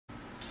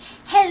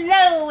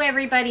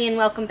everybody, and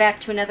welcome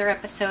back to another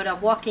episode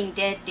of Walking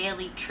Dead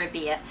Daily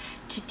Trivia.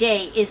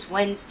 Today is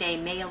Wednesday,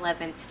 May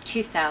 11th,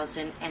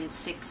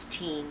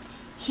 2016.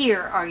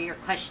 Here are your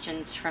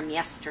questions from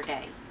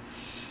yesterday.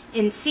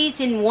 In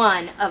Season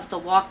 1 of The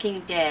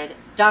Walking Dead,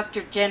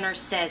 Dr. Jenner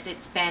says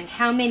it's been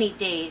how many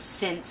days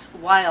since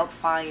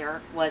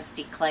wildfire was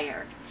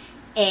declared?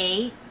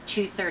 A,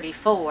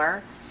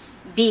 234,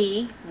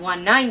 B,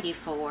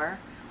 194,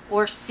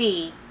 or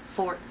C,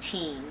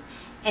 14?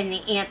 And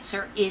the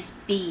answer is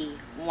B,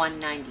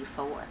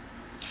 194.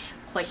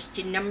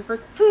 Question number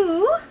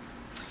 2.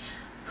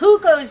 Who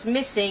goes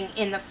missing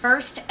in the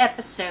first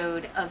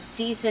episode of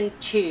Season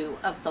 2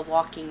 of The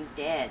Walking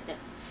Dead?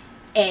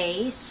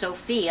 A,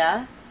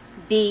 Sophia,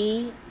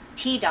 B,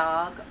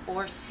 T-Dog,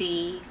 or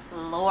C,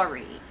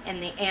 Lori?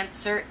 And the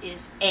answer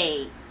is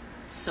A,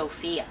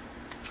 Sophia.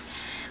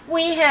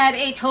 We had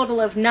a total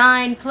of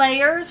 9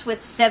 players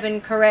with 7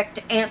 correct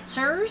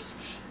answers.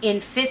 In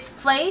 5th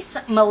place,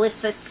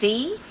 Melissa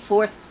C.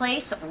 4th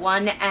place,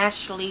 1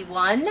 Ashley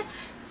 1.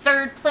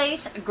 3rd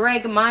place,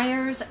 Greg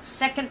Myers.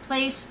 2nd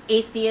place,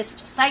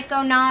 Atheist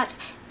Psychonaut.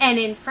 And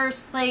in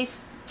 1st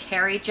place,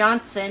 Terry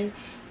Johnson.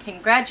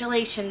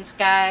 Congratulations,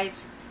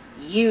 guys.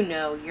 You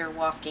know you're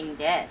Walking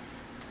Dead.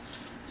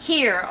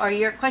 Here are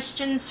your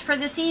questions for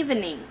this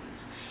evening.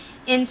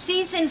 In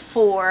Season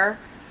 4,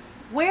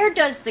 where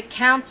does the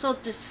council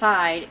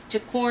decide to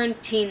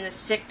quarantine the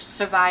 6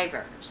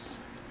 survivors?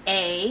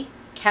 A,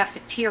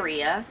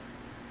 cafeteria,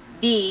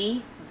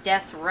 B,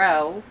 death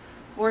row,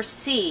 or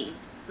C,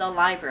 the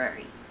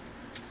library?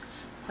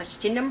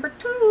 Question number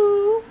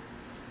 2.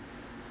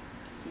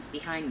 He's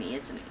behind me,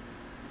 isn't he?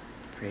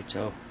 Afraid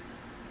so.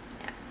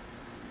 Yeah.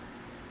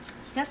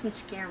 He doesn't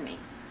scare me.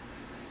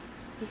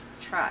 He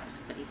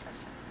tries, but he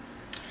doesn't.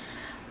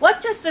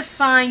 What does the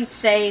sign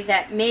say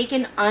that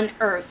Megan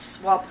unearths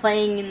while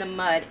playing in the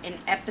mud in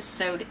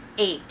Episode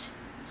 8,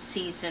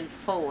 Season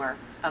 4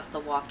 of The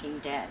Walking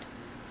Dead?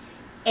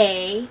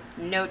 A,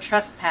 no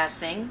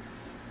trespassing,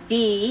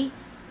 B,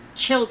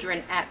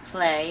 children at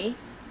play,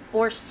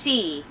 or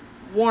C,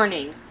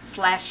 warning,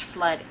 flash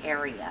flood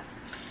area?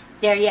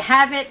 There you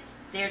have it.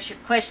 There's your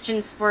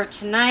questions for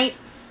tonight.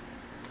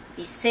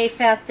 Be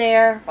safe out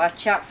there.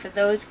 Watch out for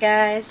those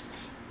guys.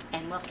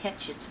 And we'll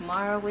catch you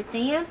tomorrow with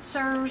the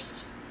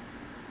answers.